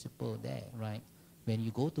important principle there, right? When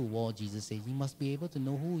you go to war, Jesus says, you must be able to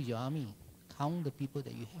know who is your army. Count the people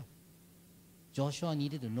that you have. Joshua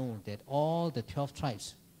needed to know that all the 12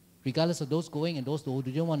 tribes, regardless of those going and those who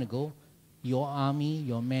didn't want to go, your army,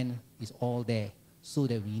 your men is all there, so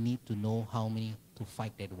that we need to know how many to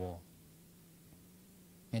fight that war.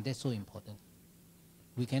 And that's so important.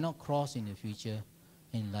 We cannot cross in the future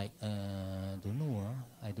and I don't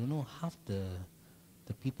know, half the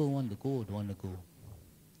people want to go or don't want to go.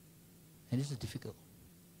 And this is difficult.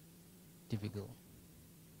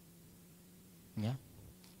 Yeah?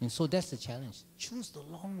 And so that's the challenge. Choose the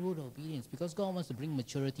long road of obedience, because God wants to bring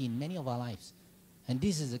maturity in many of our lives. And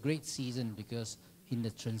this is a great season, because in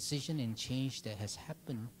the transition and change that has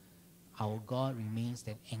happened, our God remains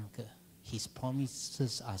that anchor. His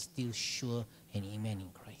promises are still sure and amen in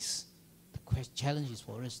Christ. The challenge is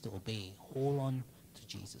for us to obey. Hold on to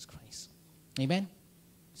Jesus Christ. Amen?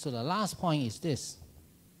 So the last point is this.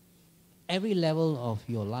 Every level of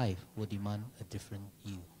your life will demand a different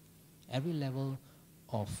you. Every level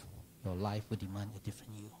of your life will demand a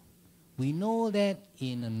different you. We know that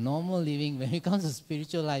in a normal living, when it comes to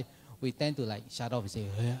spiritual life, we tend to shut off and say,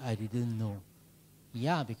 I didn't know.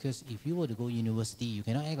 Yeah, because if you were to go to university, you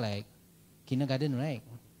cannot act like kindergarten, right?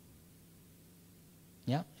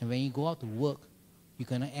 Yeah, and when you go out to work, you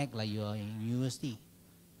cannot act like you are in university.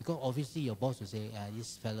 Because obviously your boss will say,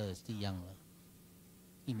 this fella is still young,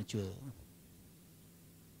 immature.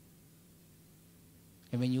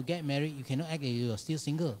 And when you get married, you cannot act like you are still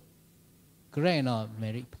single. Correct or not,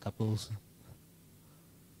 married couples?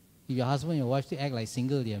 If your husband and your wife still act like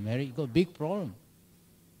single, they are married, you got a big problem.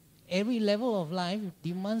 Every level of life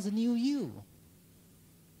demands a new you.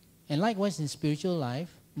 And likewise in spiritual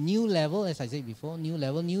life, new level, as I said before, new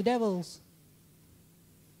level, new devils.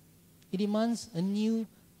 It demands a new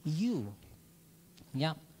you.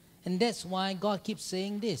 Yeah. And that's why God keeps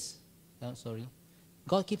saying this.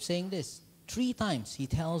 God keeps saying this. 3 times he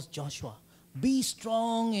tells Joshua, be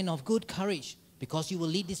strong and of good courage, because you will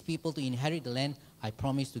lead these people to inherit the land I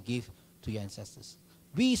promised to give to your ancestors.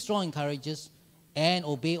 Be strong and courageous, and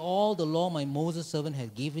obey all the law my Moses servant has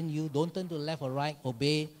given you. Don't turn to the left or right.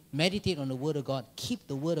 Obey, meditate on the word of God. Keep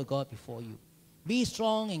the word of God before you. Be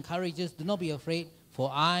strong and courageous. Do not be afraid,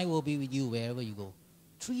 for I will be with you wherever you go.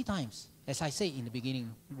 3 times. As I said in the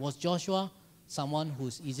beginning, was Joshua someone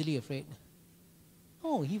who's easily afraid?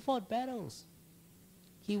 No, he fought battles.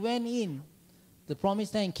 He went in the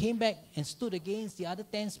promised land, came back and stood against the other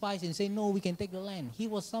 10 spies and said, no, we can take the land. He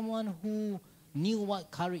was someone who knew what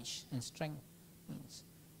courage and strength means.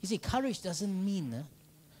 You see, courage doesn't mean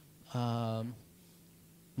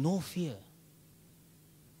no fear.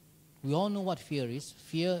 We all know what fear is.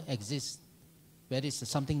 Fear exists, whether it's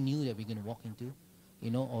something new that we're going to walk into,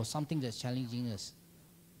 or something that's challenging us.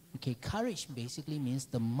 Okay, courage basically means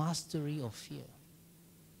the mastery of fear.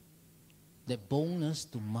 That boldness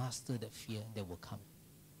to master that fear that will come.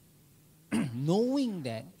 Knowing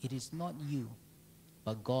that it is not you,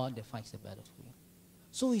 but God that fights the battle for you.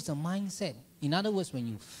 So it's a mindset. In other words, when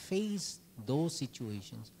you face those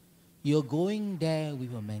situations, you're going there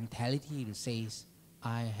with a mentality that says,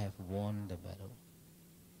 I have won the battle.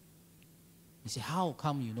 You say, how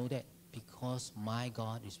come you know that? Because my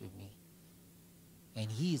God is with me. And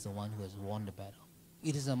He is the one who has won the battle.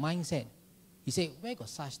 It is a mindset. You say, where got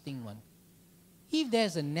such thing one? If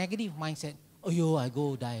there's a negative mindset, oh, I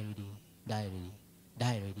go die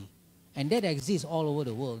already. And that exists all over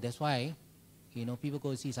the world. That's why, people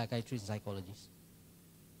go see psychiatrists and psychologists.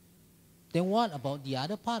 Then what about the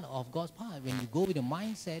other part of God's part? When you go with the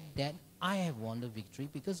mindset that I have won the victory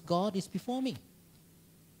because God is before me.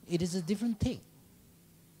 It is a different thing.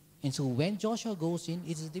 And so when Joshua goes in,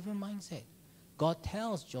 it is a different mindset. God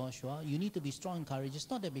tells Joshua, you need to be strong and courageous,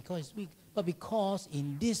 not that because he's weak, but because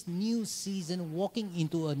in this new season, walking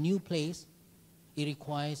into a new place, it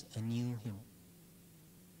requires a new him.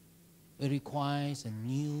 It requires a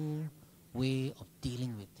new way of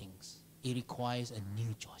dealing with things. It requires a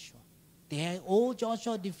new Joshua. The old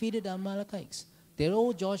Joshua defeated the Amalekites. The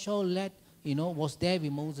old Joshua led was there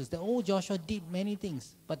with Moses. The old Joshua did many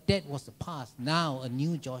things, but that was the past. Now a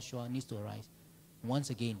new Joshua needs to arise. Once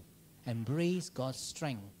again, embrace God's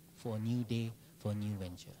strength for a new day, for a new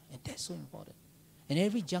venture. And that's so important. And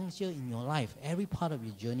every juncture in your life, every part of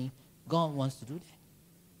your journey, God wants to do that.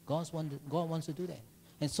 God wants to do that.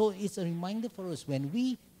 And so it's a reminder for us, when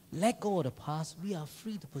we let go of the past, we are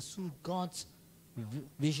free to pursue God's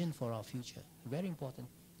vision for our future. Very important.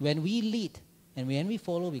 When we lead and when we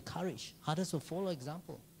follow with courage, others will follow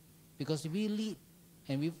example. Because if we lead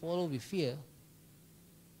and we follow with fear,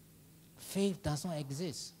 faith does not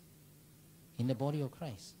exist in the body of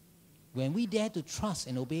Christ. When we dare to trust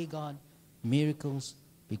and obey God, miracles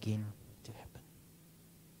begin to happen.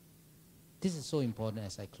 This is so important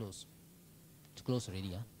as I close. To close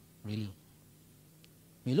already, really.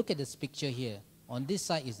 When you look at this picture here, on this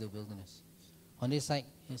side is the wilderness. On this side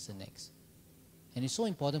is the next. And it's so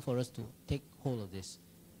important for us to take hold of this.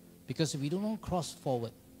 Because if we don't cross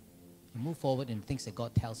forward and move forward in things that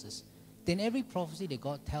God tells us, then every prophecy that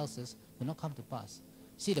God tells us will not come to pass.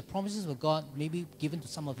 See, the promises of God may be given to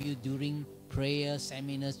some of you during prayer,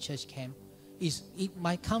 seminars, church camp. It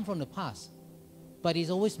might come from the past, but it's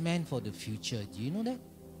always meant for the future. Do you know that?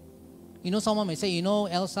 Someone may say,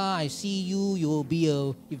 Elsa, I see you will be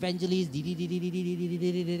an evangelist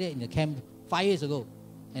in the camp 5 years ago.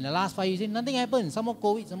 And the last 5 years, nothing happened. Some more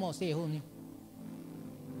COVID, some more stay at home.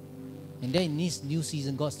 And then in this new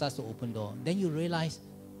season, God starts to open door. Then you realize,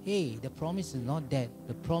 hey, the promise is not that.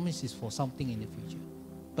 The promise is for something in the future.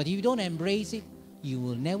 But if you don't embrace it, you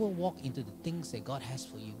will never walk into the things that God has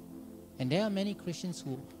for you. And there are many Christians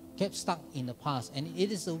who kept stuck in the past, and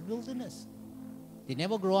it is a wilderness. They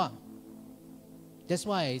never grow up. That's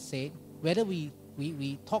why I said, whether we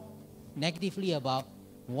talk negatively about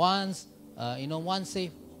once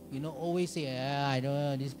saved, always say, I don't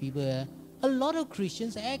know, these people. A lot of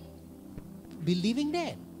Christians act believing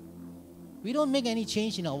that. We don't make any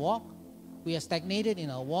change in our walk. We are stagnated in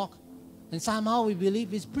our walk. And somehow we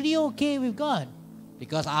believe it's pretty okay with God.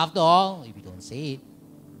 Because after all, if you don't say it,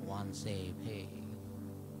 once saved, hey,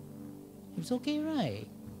 it's okay, right?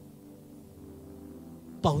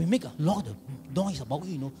 But we make a lot of noise about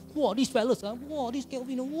it, Wow, these fellas, wow, this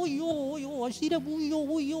Kelvin, I see that,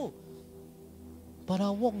 But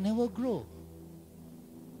our walk never grow.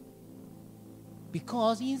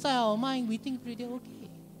 Because inside our mind, we think pretty okay.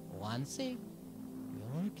 Once saved,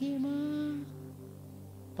 you're okay, man.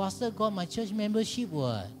 Pastor got my church membership,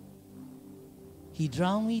 what? He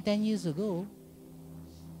drowned me 10 years ago.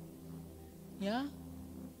 Yeah?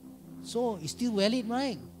 So, it's still valid,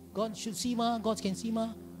 right? God should see, God can see,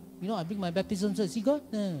 I bring my baptism to see God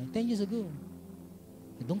 10 years ago.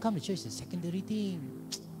 And don't come to church, it's a secondary thing.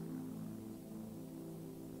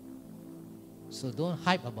 So don't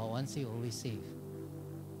hype about once saved, always saved.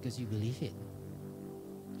 Because you believe it.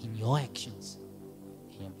 In your actions.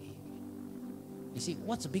 In your behavior. You see,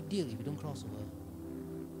 what's the big deal if you don't cross over?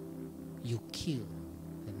 You kill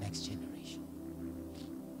the next generation.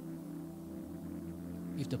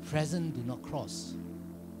 If the present do not cross,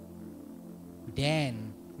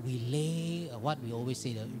 then we lay what we always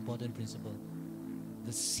say, the important principle.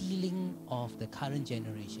 The ceiling of the current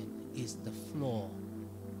generation is the floor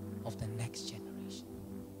of the next generation.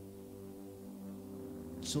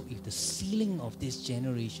 So if the ceiling of this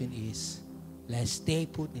generation is, let's stay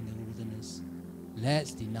put in the wilderness,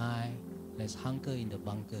 let's deny, let's hunker in the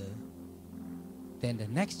bunker, then the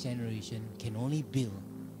next generation can only build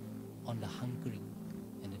on the hunkering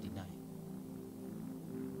and the denial.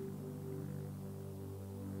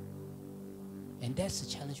 And that's the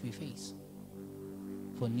challenge we face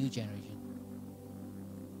for a new generation.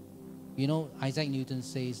 Isaac Newton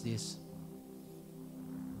says this.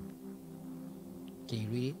 Can you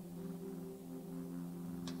read it?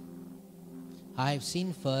 I have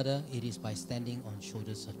seen further, it is by standing on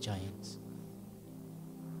shoulders of giants.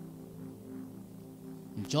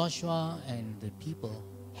 Joshua and the people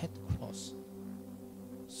had to cross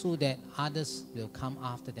so that others will come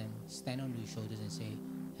after them, stand on their shoulders and say,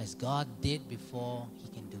 as God did before, He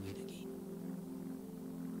can do it again.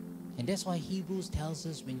 And that's why Hebrews tells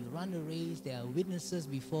us when you run a race, there are witnesses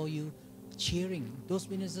before you cheering. Those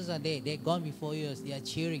witnesses are there. They're gone before you. They are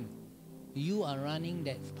cheering. You are running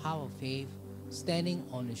that power of faith, standing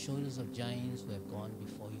on the shoulders of giants who have gone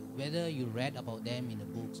before you. Whether you read about them in the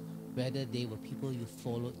books, whether they were people you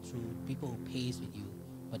followed through, people who paced with you,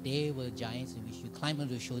 but they were giants in which you climb on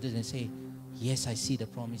their shoulders and say, yes, I see the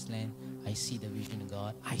promised land. I see the vision of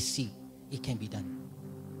God. I see it can be done.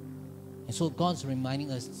 And so God's reminding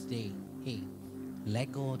us today, hey,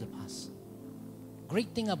 let go of the past. Great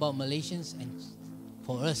thing about Malaysians and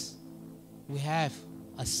for us, we have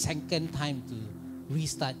a second time to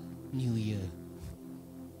restart New Year.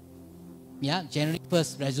 Yeah, January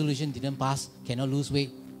 1st resolution didn't pass, cannot lose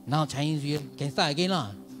weight. Now Chinese New Year, can start again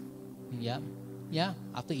lah. Yeah,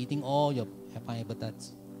 after eating all your pineapple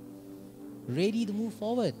tarts. Ready to move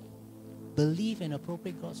forward. Believe and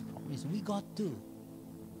appropriate God's promise. We got to.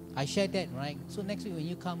 I shared that, right? So next week when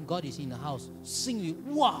you come, God is in the house. Sing with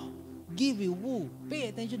wow. Give with woo. Pay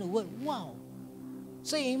attention to the word wow.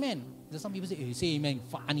 Say amen. There's some people say, hey, say amen,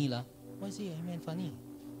 funny lah. Why say amen funny?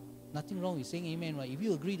 Nothing wrong with saying amen, right? If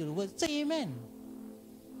you agree to the word, say amen.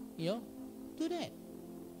 You know, do that.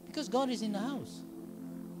 Because God is in the house.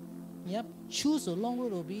 Yep. Choose a long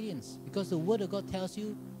road of obedience. Because the word of God tells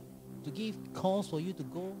you to give calls for you to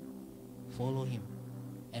go, follow Him.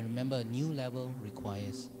 And remember, a new level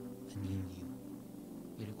requires a new you.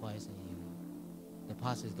 It requires a new you. The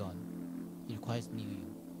past is gone. It requires new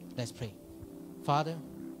you. Let's pray. Father,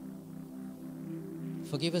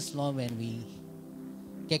 forgive us, Lord, when we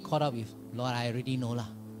get caught up with, Lord, I already know lah.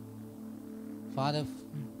 Father,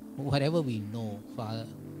 whatever we know, Father,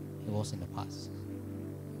 it was in the past.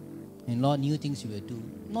 And Lord, new things you will do.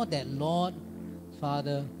 Not that, Lord,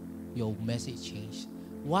 Father, your message changed.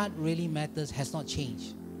 What really matters has not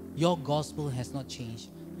changed. Your gospel has not changed.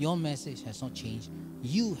 Your message has not changed.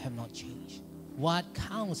 You have not changed. What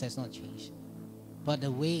counts has not changed. But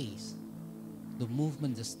the ways, the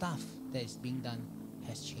movement, the stuff that is being done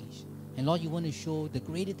has changed. And Lord, you want to show the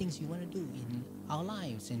greater things you want to do in our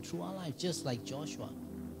lives and through our lives, just like Joshua.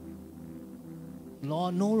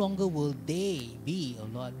 Lord, no longer will they be, oh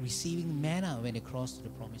Lord, receiving manna when they cross to the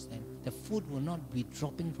promised land. The food will not be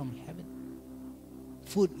dropping from heaven.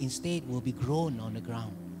 Food instead will be grown on the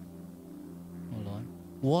ground. Oh Lord.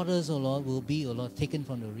 Waters, oh Lord, will be, oh Lord, taken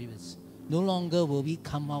from the rivers. No longer will we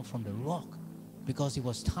come out from the rock, because it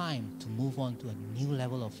was time to move on to a new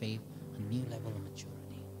level of faith, a new level of maturity.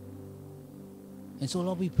 And so,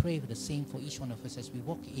 Lord, we pray for the same for each one of us as we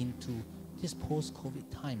walk into this post-COVID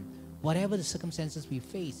time. Whatever the circumstances we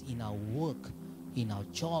face in our work, in our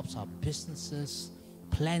jobs, our businesses,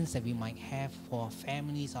 plans that we might have for our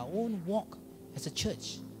families, our own walk as a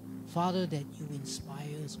church, Father, that you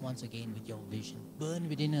inspire us once again with your vision. Burn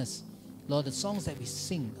within us. Lord, the songs that we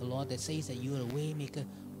sing, the Lord, that says that you are a way maker,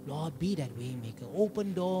 Lord, be that way maker.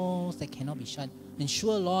 Open doors that cannot be shut.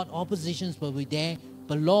 Ensure, Lord, oppositions will be there.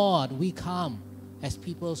 But Lord, we come as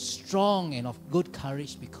people strong and of good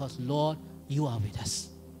courage because, Lord, you are with us.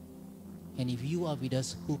 And if you are with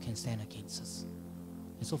us, who can stand against us?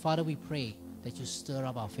 And so, Father, we pray that you stir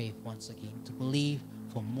up our faith once again to believe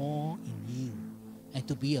for more in you and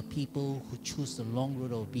to be a people who choose the long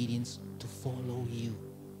road of obedience to follow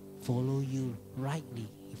you rightly,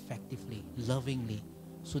 effectively, lovingly,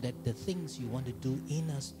 so that the things you want to do in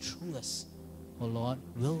us, through us, oh Lord,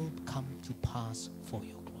 will come to pass for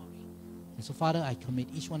your glory. And so, Father, I commit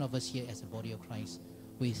each one of us here as the body of Christ.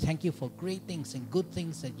 We thank you for great things and good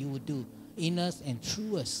things that you will do in us and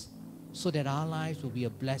through us, so that our lives will be a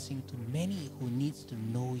blessing to many who needs to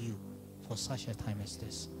know you for such a time as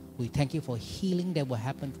this. We thank you for healing that will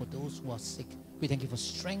happen for those who are sick. We thank you for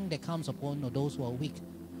strength that comes upon those who are weak,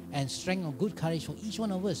 and strength of good courage for each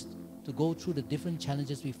one of us to go through the different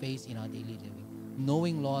challenges we face in our daily living,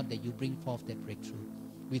 knowing, Lord, that you bring forth that breakthrough.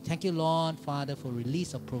 We thank you, Lord, Father, for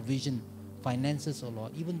release of provision, finances, oh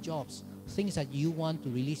Lord, even jobs, things that you want to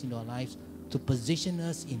release into our lives to position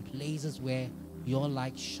us in places where your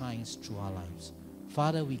light shines through our lives.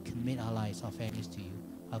 Father, we commit our lives, our families to you,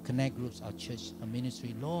 our connect groups, our church, our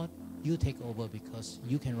ministry. Lord, you take over because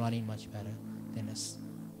you can run it much better than us.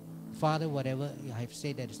 Father, whatever I have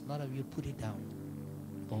said that is not of you, put it down.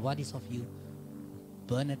 But what is of you,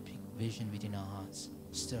 burn a vision within our hearts.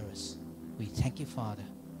 Stir us. We thank you, Father,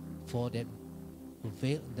 for that,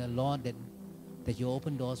 the Lord, that you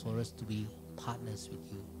open doors for us to be partners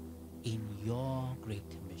with you in your great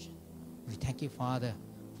commission. We thank you, Father,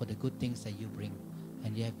 for the good things that you bring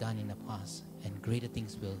and you have done in the past, and greater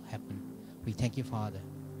things will happen. We thank you, Father,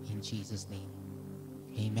 in Jesus' name.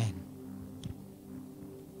 Amen.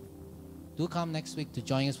 Do come next week to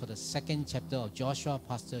join us for the second chapter of Joshua.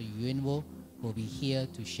 Pastor Yunwo will be here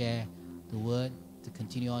to share the word to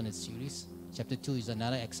continue on the series. Chapter 2 is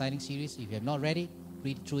another exciting series. If you have not read it,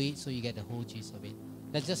 read through it so you get the whole gist of it.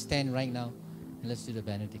 Let's just stand right now and let's do the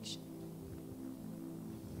benediction.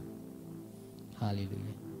 Hallelujah.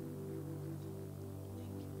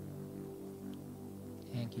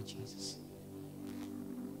 Thank you, Jesus.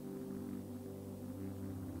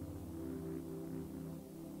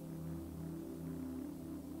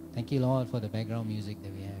 Thank you, Lord, for the background music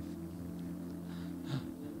that we have.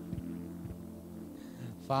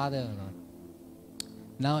 Father, Lord,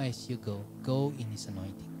 Now as you go, go in His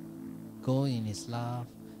anointing. Go in His love,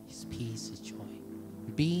 His peace, His joy.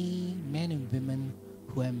 Be men and women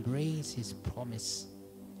who embrace His promise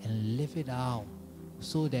and live it out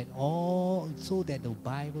so that the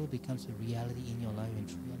Bible becomes a reality in your life and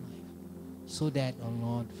through your life. So that, oh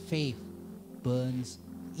Lord, faith burns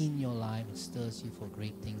in your life and stirs you for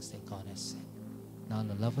great things that God has said. Now in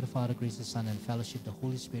the love of the Father, grace of the Son, and fellowship of the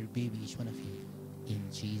Holy Spirit be with each one of you. In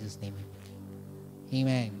Jesus' name we pray.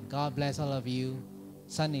 Amen. God bless all of you.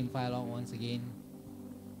 Sun in fire long once again.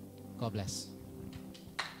 God bless.